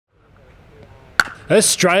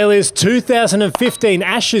Australia's 2015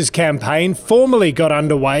 Ashes campaign formally got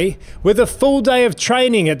underway with a full day of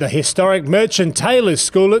training at the historic Merchant Taylors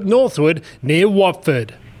School at Northwood near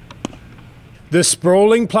Watford. The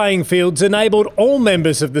sprawling playing fields enabled all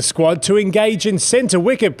members of the squad to engage in centre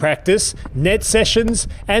wicket practice, net sessions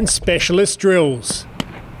and specialist drills.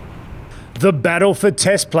 The battle for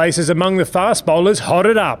test places among the fast bowlers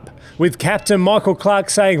hotted up, with captain Michael Clarke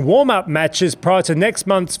saying warm-up matches prior to next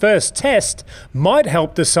month's first test might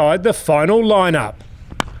help decide the final lineup.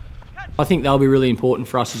 I think they'll be really important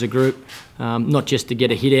for us as a group, not just to get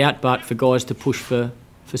a hit out, but for guys to push for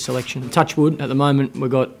selection. Touch wood, at the moment we've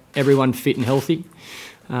got everyone fit and healthy.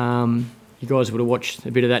 You guys would have watched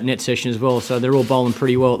a bit of that net session as well, so they're all bowling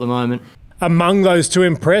pretty well at the moment. Among those to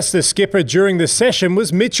impress the skipper during the session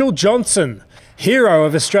was Mitchell Johnson, hero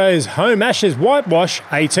of Australia's home Ashes whitewash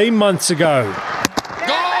 18 months ago.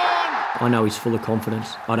 I know he's full of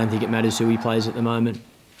confidence. I don't think it matters who he plays at the moment.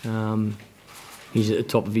 He's at the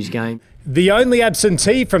top of his game. The only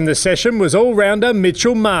absentee from the session was all-rounder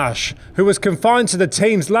Mitchell Marsh, who was confined to the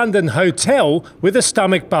team's London hotel with a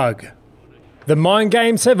stomach bug. The mind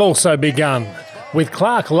games have also begun, with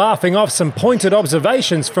Clarke laughing off some pointed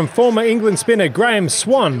observations from former England spinner Graeme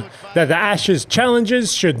Swann that the Ashes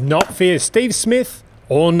challengers should not fear Steve Smith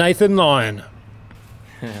or Nathan Lyon.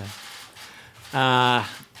 I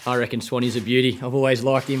reckon Swann is a beauty. I've always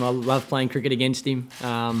liked him. I love playing cricket against him.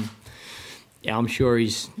 Yeah, I'm sure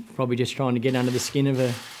he's probably just trying to get under the skin of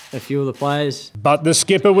a few of the players. But the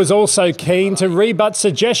skipper was also keen to rebut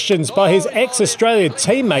suggestions by his ex-Australia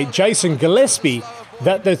teammate Jason Gillespie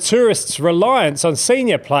that the tourists' reliance on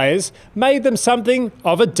senior players made them something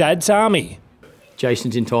of a dad's army.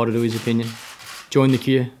 Jason's entitled to his opinion. Join the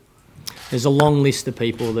queue. There's a long list of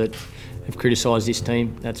people that have criticised this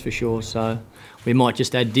team, that's for sure. So we might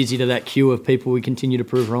just add Dizzy to that queue of people we continue to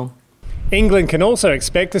prove wrong. England can also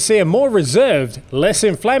expect to see a more reserved, less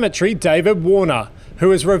inflammatory David Warner, who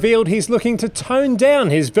has revealed he's looking to tone down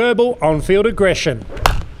his verbal on-field aggression.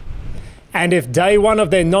 And if day one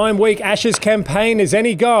of their 9-week Ashes campaign is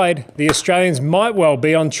any guide, the Australians might well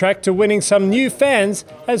be on track to winning some new fans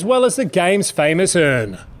as well as the game's famous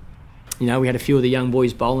urn. You know, we had a few of the young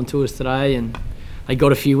boys bowling to us today and they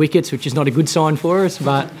got a few wickets, which is not a good sign for us,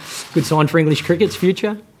 but good sign for English cricket's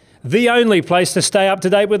future. The only place to stay up to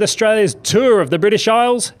date with Australia's tour of the British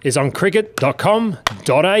Isles is on cricket.com.au.